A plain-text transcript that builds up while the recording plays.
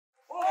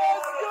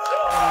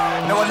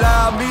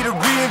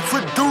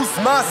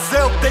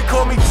myself, they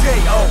call me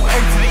J.O.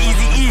 N to the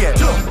easy E-N.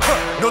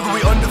 Know that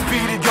we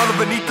undefeated, y'all are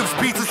beneath them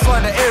speeches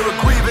trying to air a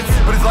grievance.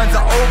 But his lines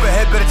are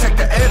overhead, better check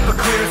the air for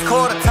clearance.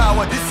 Call the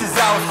tower, this is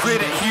ours, clear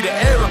the heat, the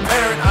air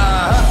apparent.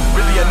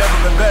 Really I've never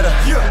been better,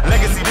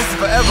 legacy this is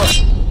forever.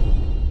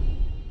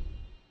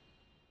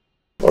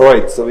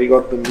 Alright, so we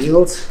got the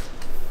meals.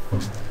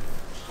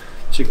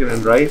 Chicken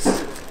and rice.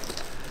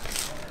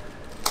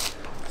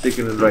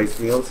 Chicken and rice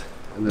meals.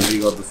 And then we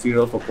got the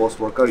cereal for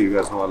post-workout. You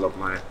guys know I love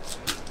my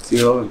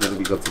cereal. And then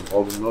we got some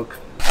almond milk.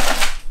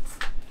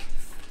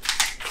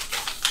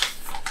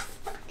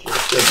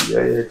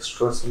 Yeah,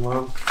 extra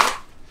some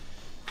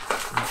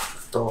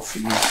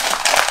toffee.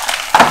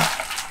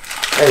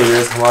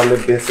 Anyways, हमारे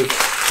basic.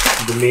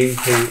 The main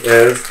thing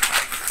is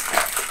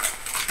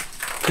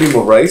cream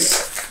of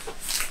rice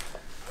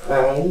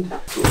and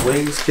the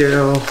weighing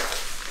scale.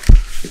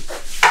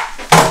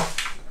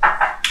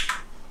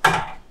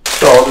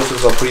 So this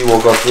is a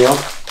pre-workout meal.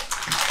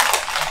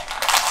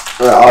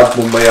 आज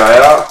मुंबई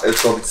आया.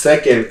 It's on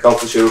second. कल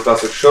से शेरू का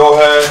show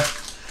है.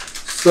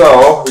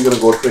 So we're gonna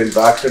go train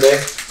back today.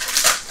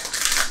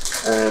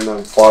 And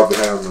I'm far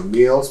behind on the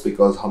meals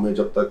because हमें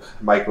जब तक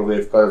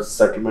microwave का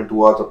settlement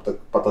हुआ तब तक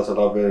पता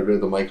चला where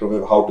the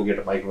microwave, how to get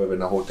a microwave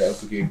in a hotel.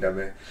 क्योंकि इंडिया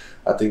में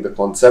I think the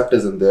concept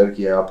is in there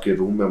कि आपके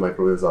room में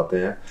microwaves आते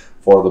हैं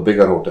for the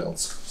bigger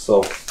hotels.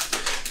 So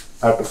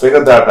I have to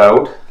figure that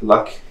out.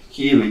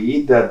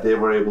 Luckily that they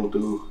were able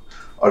to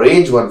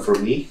arrange one for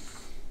me.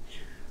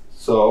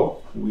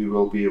 So we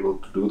will be able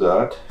to do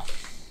that.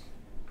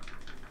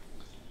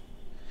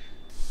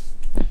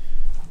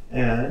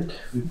 And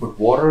we put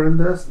water in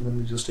this and then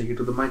we just take it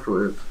to the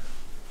microwave.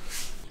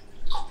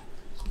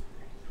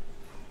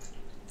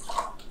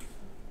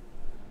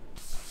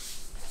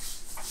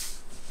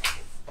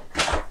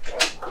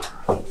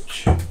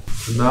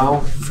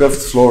 Now,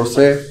 5th floor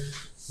say,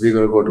 we're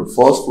gonna go to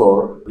 1st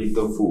floor, eat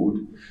the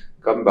food,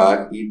 come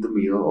back, eat the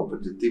meal, और फिर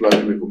जितनी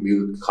बार मेरे को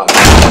meal खाना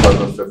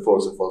है, 5th floor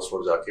से 1st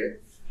floor जाके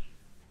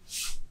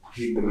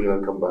eat the meal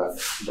and come back.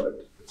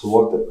 But it's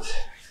worth it.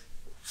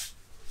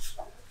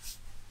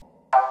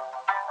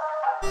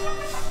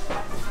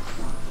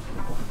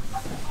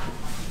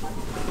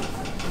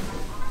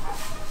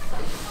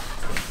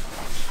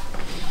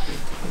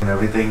 And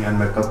everything, and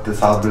मैं कब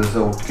this out से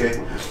उठ के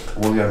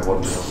only had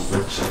 1 meal,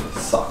 which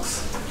sucks.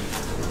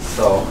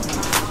 So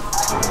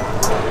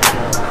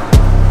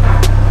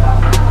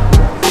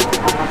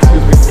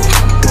excuse me.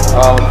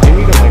 I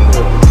need a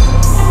microwave.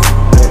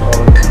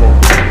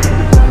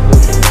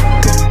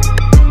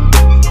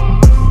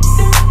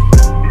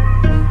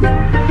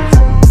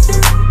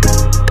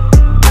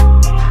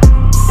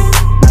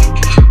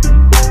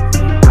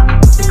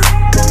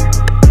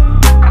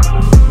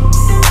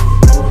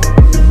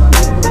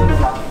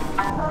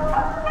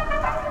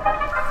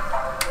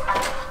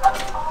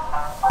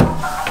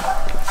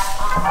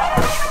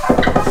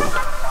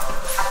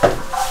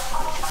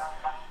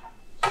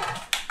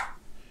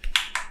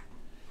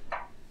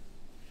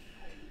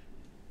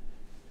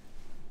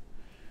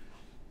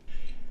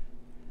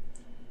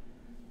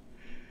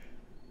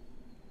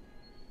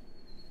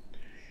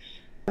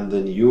 And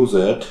then use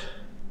it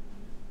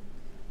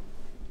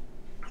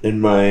in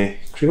my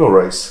cream of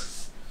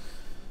rice.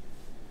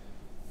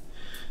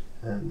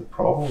 And the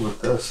problem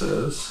with this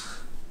is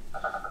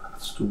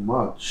it's too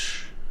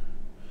much.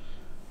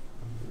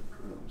 100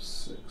 grams,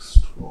 6,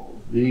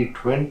 12. We need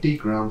 20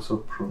 grams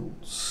of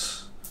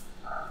prunes.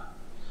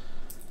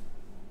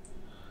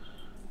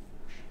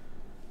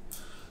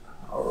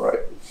 Alright.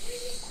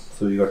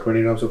 So you got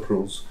 20 grams of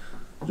prunes,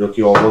 which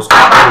is almost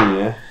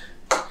नहीं है.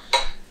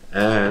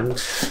 And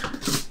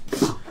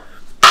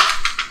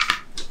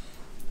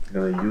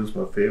I'm gonna use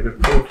my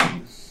favorite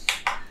protein.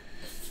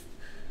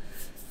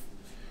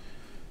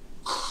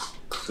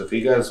 So if you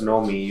guys know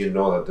me, you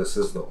know that this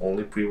is the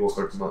only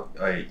pre-workout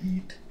I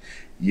eat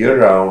year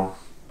round.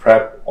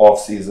 Prep, off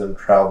season,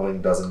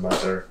 traveling, doesn't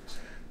matter.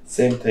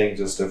 Same thing,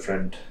 just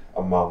different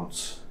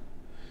amounts.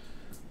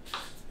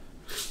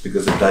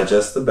 Because it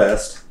digests the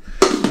best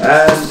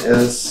and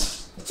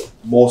is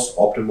most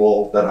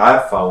optimal that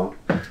I've found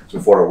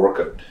before a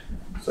workout.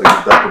 So I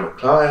give that to my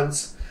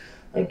clients,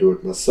 I do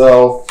it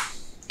myself,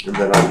 and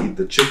then I eat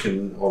the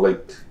chicken, or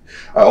like,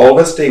 I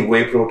always take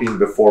whey protein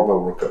before my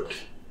workout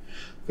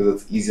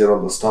because it's easier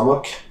on the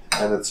stomach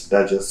and it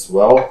digests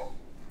well.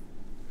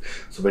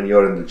 So when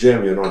you're in the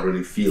gym, you're not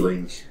really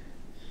feeling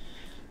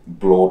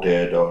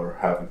bloated or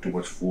having too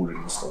much food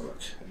in the stomach.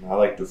 And I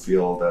like to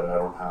feel that I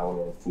don't have a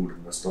lot of food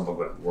in my stomach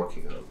when I'm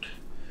working out.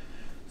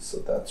 So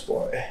that's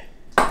why.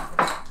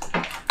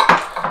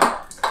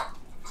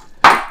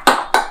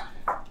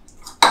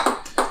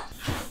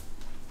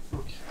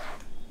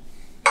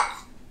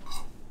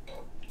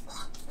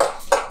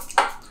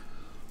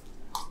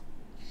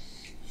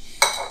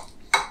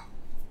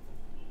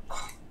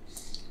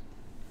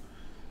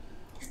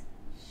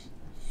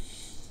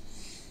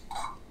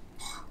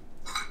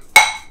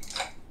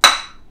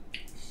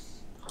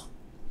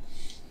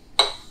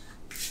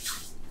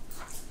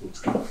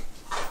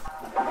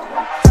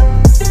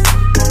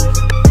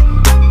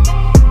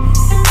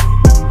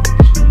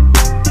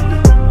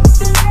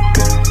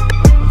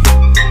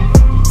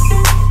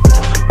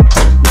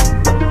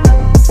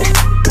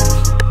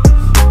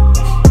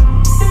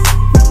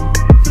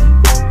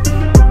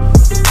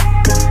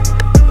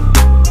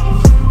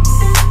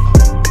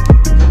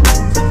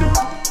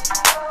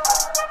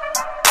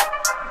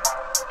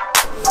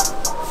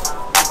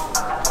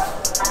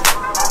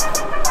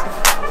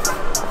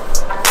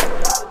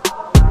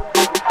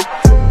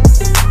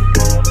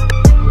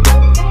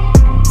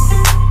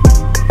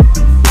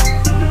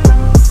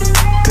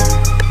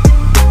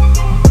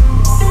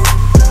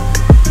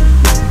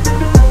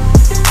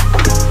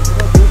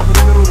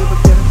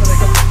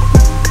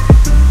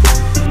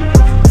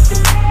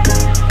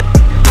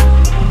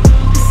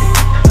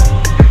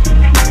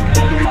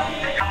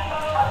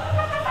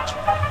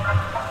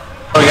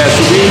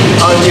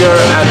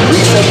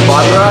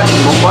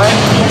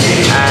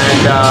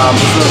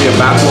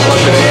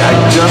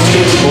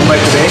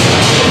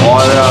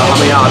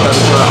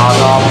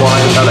 वहाँ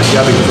डाला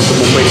किया because of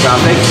the Mumbai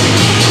traffic.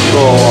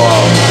 So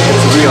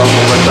it's real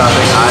Mumbai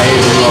traffic. I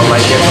do not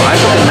like it. So I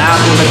took a nap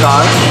in the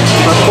car.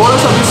 But for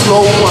us, I'm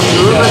slow. I'm a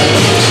little bit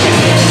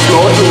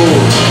slow to.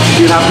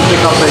 You have to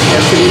pick up the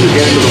intensity to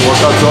get into the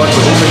workout zone.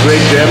 But it's a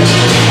great gym.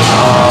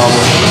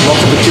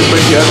 Lots of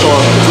equipment here, so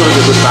it's going to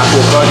be a good back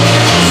workout.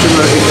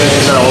 Similar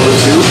intention that I always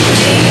do.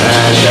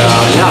 And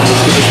yeah,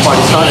 let's get this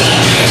party started.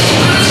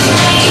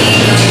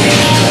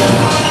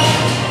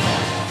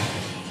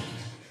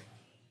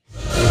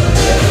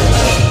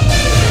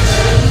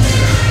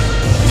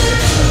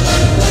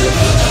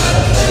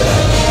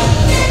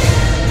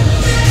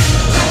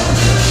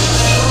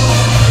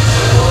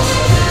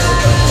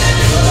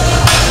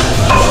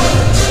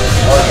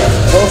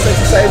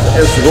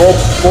 Is rope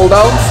pull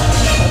downs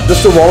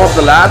just to warm up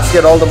the lats,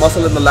 get all the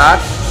muscle in the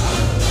lat,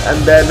 and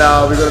then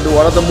we're going to do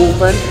another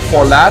movement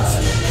for lats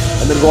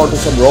and then go on to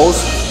some rows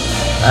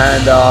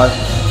and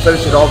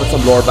finish it off with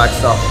some lower back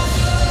stuff.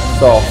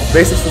 So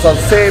basics are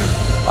the same.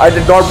 I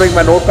did not bring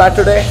my notepad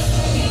today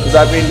because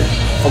I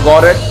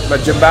forgot it, my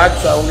gym bag,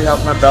 so I only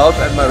have my belt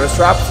and my wrist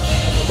wraps,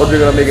 but we're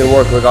going to make it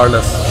work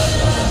regardless.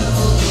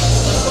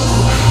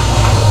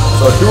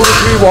 So 2 to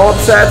 3 warm-up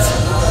sets.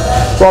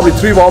 Probably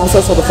 3 warm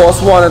sets for the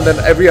first one, and then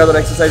every other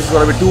exercise is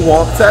going to be 2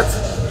 warm sets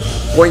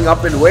going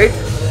up in weight,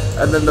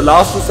 and then the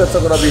last 2 sets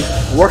are going to be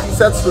working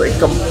sets to a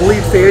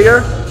complete failure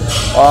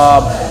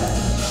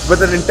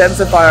with an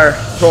intensifier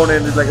thrown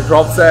in, like a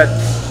drop set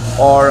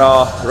or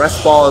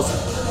rest pause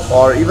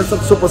or even some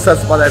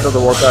supersets by the end of the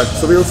workout.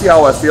 So we'll see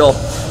how I feel,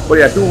 but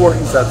yeah, 2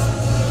 working sets.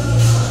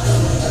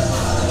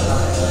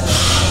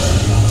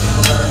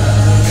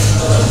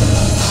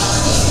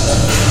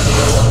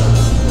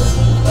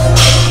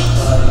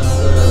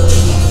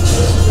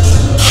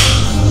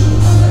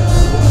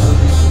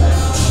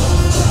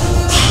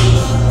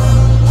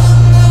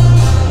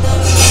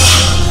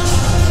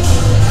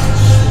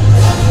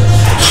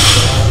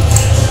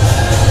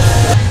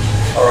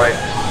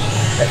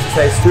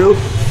 Exercise 2,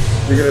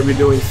 we're going to be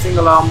doing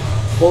single arm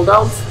pull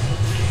downs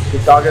to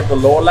target the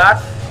lower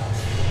lat.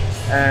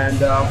 And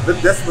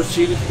with this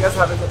machine, if you guys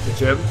have it at the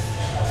gym,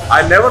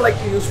 I never like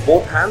to use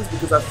both hands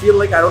because I feel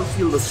like I don't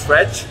feel the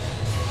stretch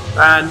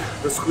and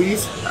the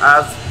squeeze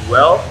as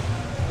well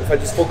if I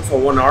just focus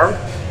on one arm.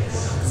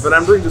 When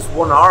I'm doing just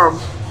one arm,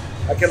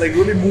 I can like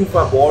really move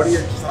my body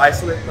and just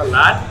isolate my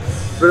lat.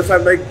 But if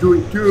I'm like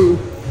doing 2,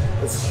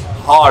 it's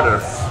harder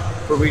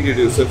for me to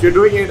do. So if you're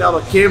doing it on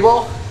a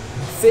cable,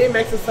 same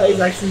exercise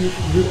actually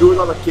you do it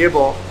on a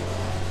cable,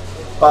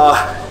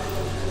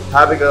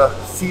 having a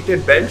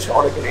seated bench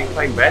or like an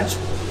incline bench.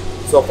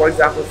 So for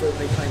example, if it's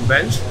an incline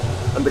bench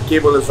and the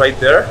cable is right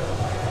there,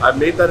 I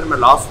made that in my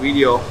last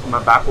video,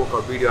 my back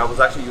workout video. I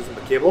was actually using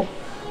the cable.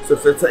 So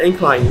if it's an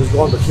incline, you just go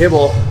on the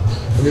cable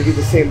and you do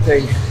the same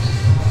thing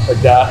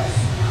like that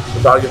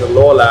to target the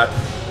lower lat.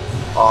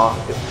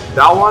 If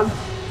that one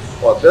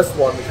or this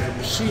one, which is a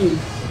machine,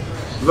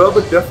 a little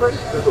bit different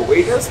than the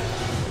weight is,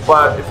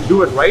 but if you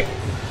do it right,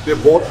 they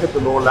both hit the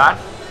lower lat,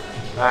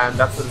 and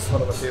that's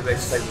one of my favorite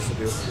exercises to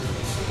do.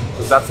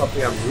 So that's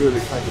something I'm really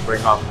trying to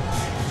bring up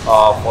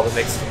for the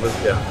next month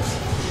here.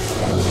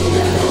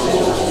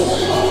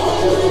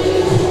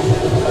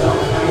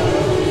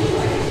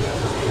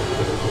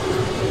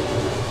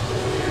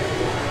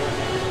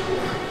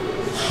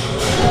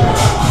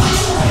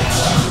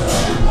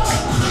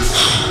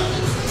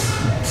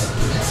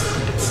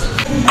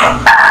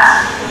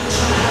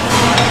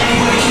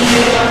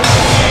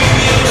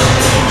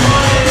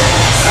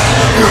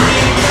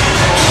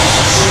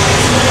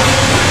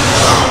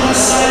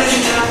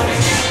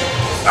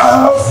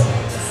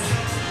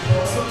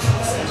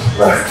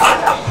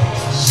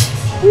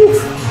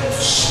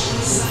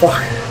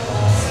 Fuck.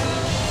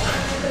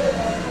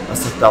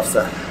 That's a tough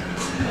set.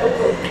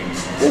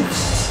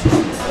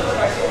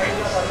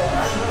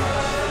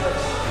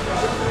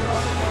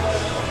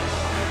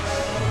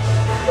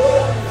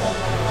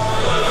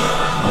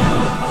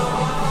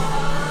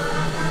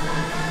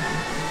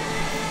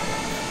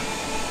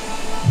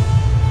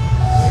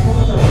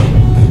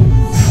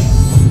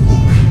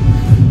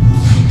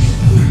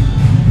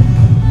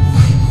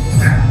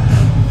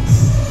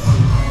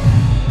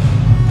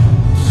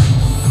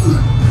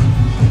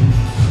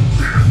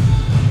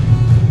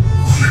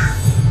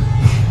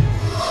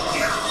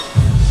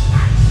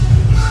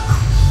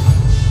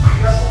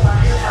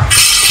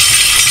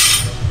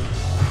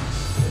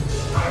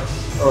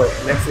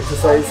 Next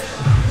exercise,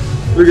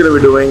 we're going to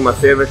be doing my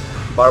favorite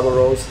barbell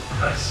rows.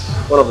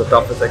 One of the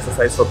toughest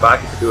exercises for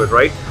back if you do it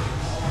right.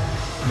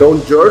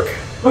 Don't jerk,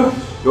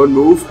 don't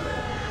move.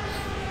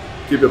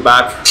 Keep your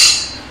back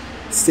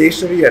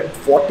stationary at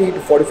 40 to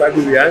 45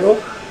 degree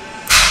angle.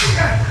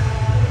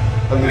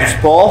 And then just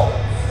pull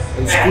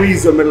and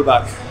squeeze your middle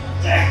back.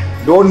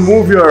 Don't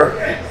move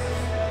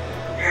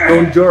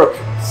don't jerk.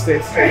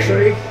 Stay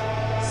stationary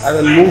and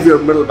then move your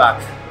middle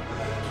back.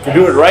 If you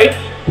do it right,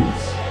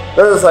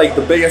 this is like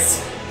the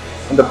biggest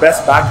and the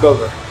best back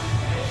builder.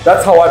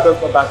 That's how I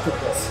built my back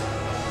thickness.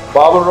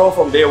 Barbell row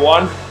from day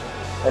 1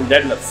 and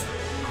deadlifts.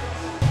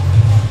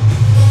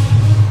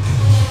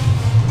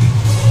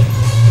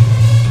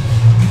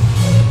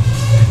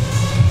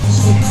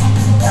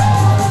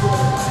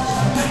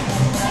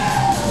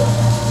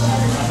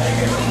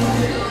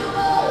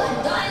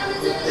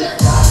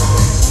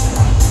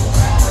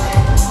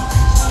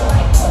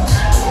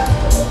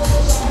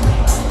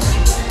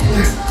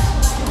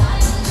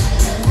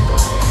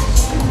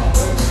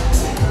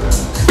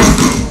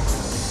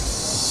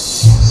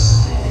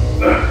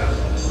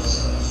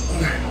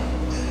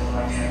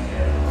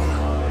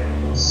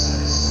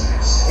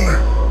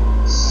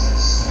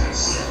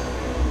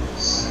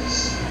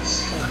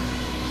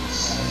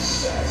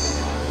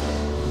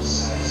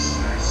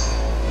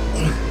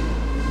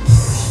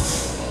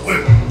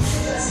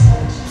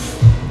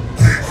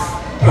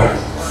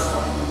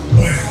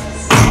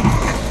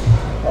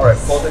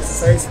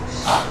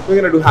 exercise. We're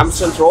gonna do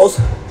hamstring throws,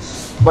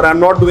 but I'm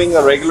not doing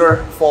a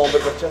regular form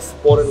with the chest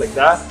supported like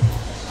that.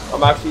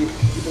 I'm actually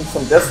keeping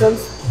some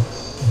distance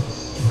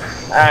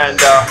and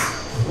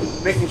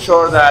making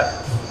sure that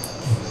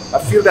I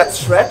feel that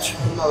stretch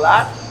in my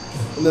lat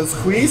and then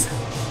squeeze.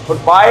 But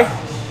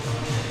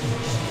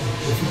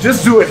if you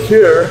just do it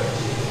here,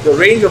 the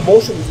range of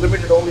motion is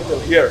limited only till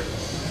here.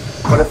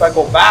 But if I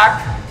go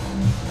back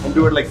and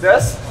do it like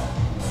this,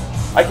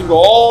 I can go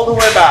all the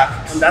way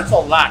back, and that's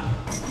all lat.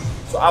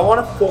 So I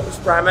want to focus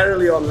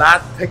primarily on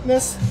lat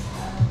thickness.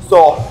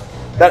 So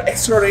that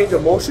extra range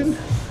of motion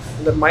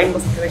and the mind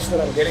muscle connection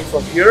that I'm getting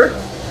from here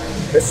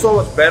is so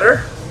much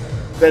better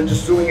than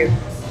just doing it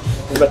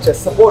with my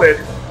chest supported.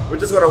 We're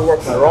just gonna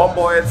work my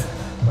rhomboids,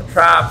 my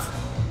traps,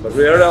 my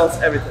rear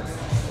delts, everything.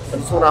 I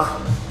just wanna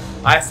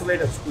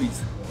isolate and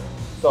squeeze.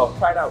 So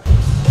try it out.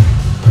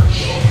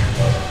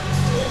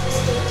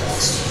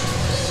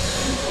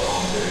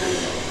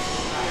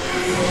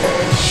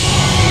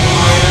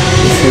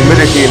 This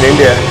humidity in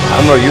India,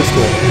 I'm not used to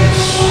it.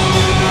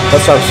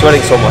 That's why I'm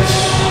sweating so much.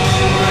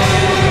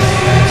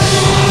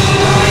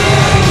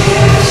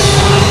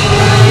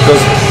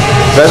 Because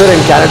weather in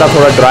Canada is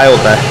very dry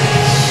hota hai.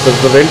 Because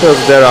the winters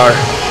there are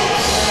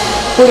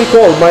pretty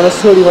cold,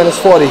 -30,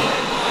 -40.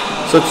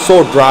 So it's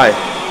so dry.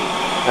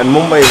 And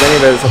Mumbai is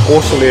anyway, it's a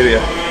coastal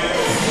area.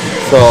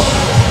 So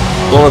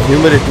a lot of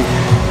humidity.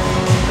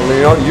 And when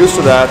you're not used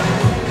to that,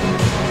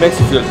 it makes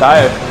you feel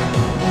tired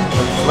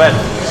and sweat.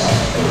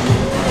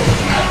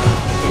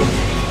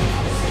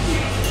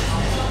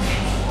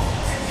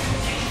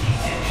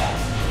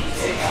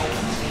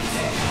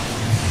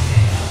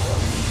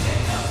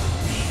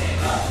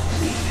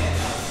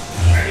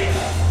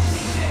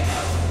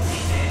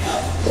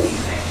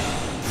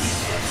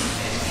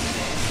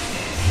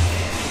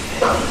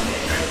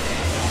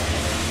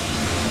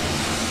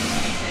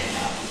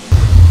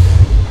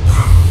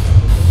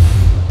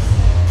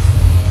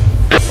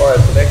 Alright,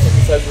 so next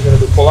exercise we're going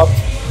to do pull-ups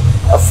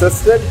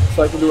assisted,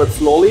 so I can do it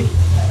slowly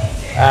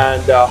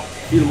and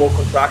feel more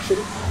contraction.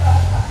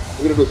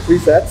 We're going to do 3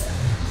 sets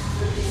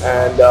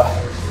and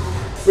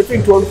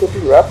between 12 to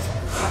 15 reps.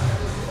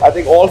 I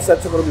think all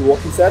sets are going to be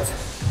walking sets,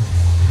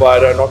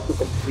 but not to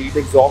complete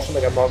exhaustion.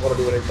 Like I'm not going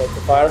to do an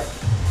intensifier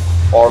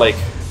or like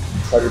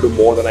try to do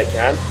more than I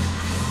can.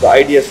 The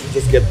idea is to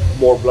just get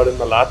more blood in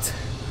the lat,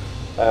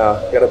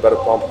 get a better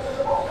pump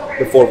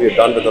before we're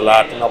done with the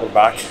lat and upper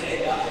back.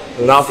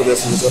 And after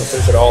this, I'm just going to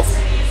finish it off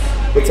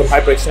with some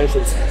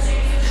hyperextensions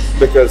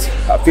because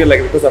I feel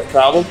like because I've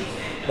traveled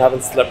and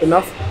haven't slept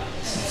enough,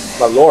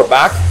 my lower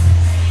back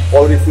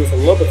already feels a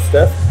little bit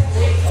stiff.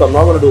 So I'm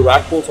not going to do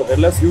rack pulls or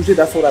deadlifts. Usually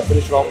that's what I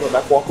finish it off my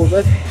back walkers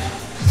with.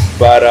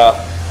 But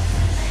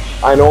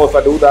I know if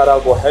I do that,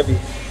 I'll go heavy.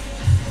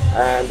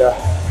 And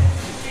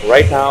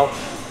right now,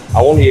 I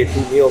only ate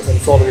 2 meals and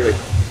it's already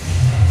like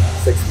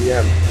 6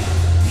 p.m.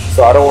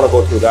 So I don't want to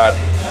go through that.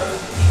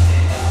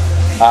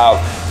 I have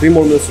 3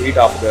 more meals to eat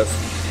after this,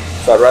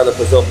 so I'd rather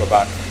preserve my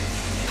back.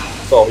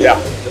 So yeah,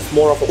 just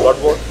more of a blood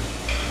work.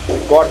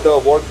 Got the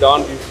work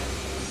done.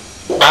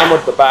 We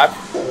hammered the back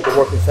with the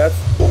working sets.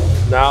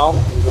 Now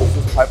we're going to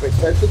do some hyper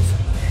extensions.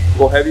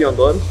 Go heavy on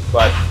them,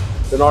 but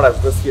they're not as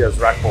risky as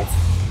rack pulls.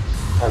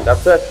 And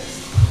that's it.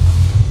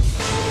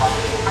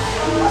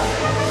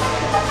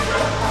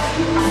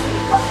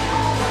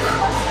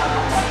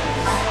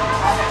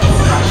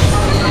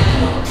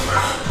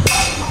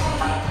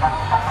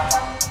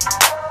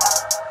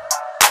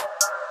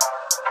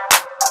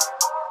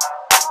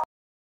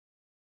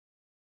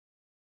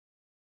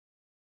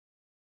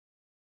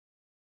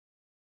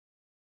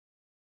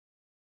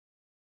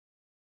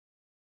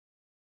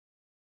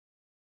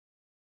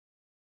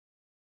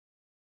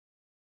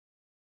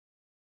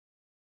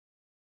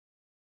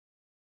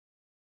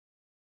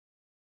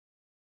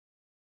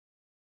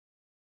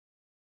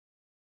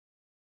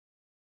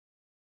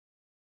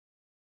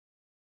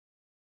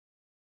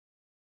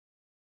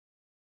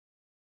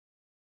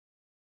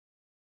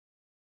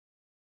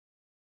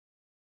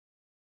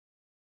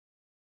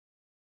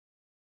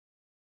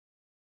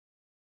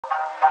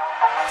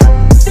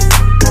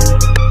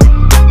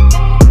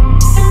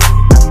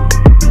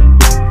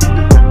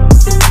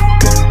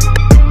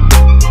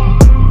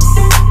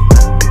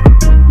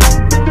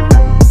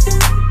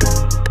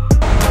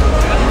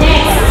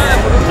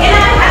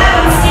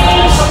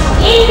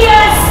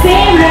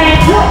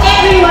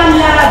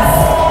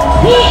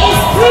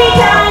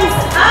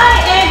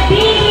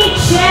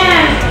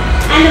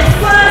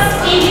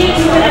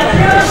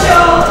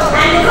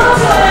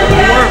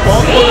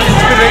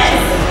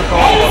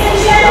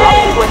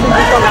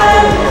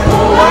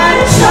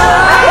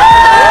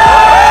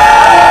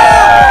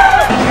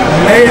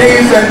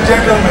 Ladies and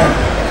gentlemen,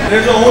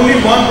 there's only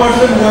one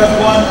person who has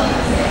won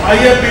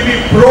IFBB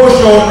Pro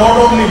Show not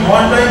only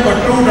 1 time but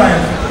 2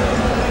 times.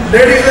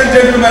 Ladies and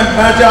gentlemen,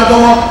 मैं चाहता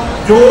हूँ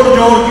जोर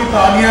जोर की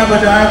तालियां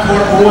बजाएं for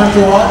Bhuwan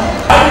Chauhan.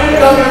 I didn't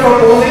come here for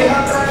posing.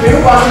 SHERU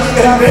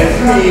convinced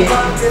me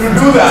to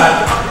do that.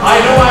 I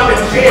know I'm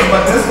in shape,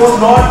 but this was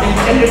not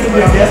intended to be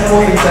a guest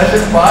posing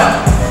session. But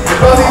with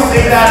because he's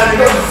saying that and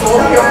because it's so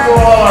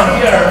beautiful on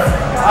here,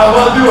 I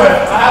will do it.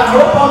 I have no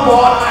pump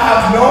on, I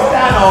have no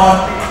tan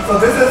on, so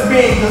this is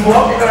me just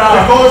walking around.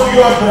 Because you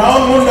are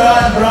brown Munda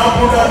and brown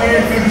Munda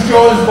needs to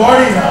show his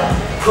body now.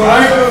 So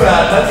let's do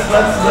that.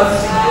 Let's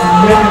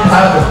make it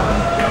happen.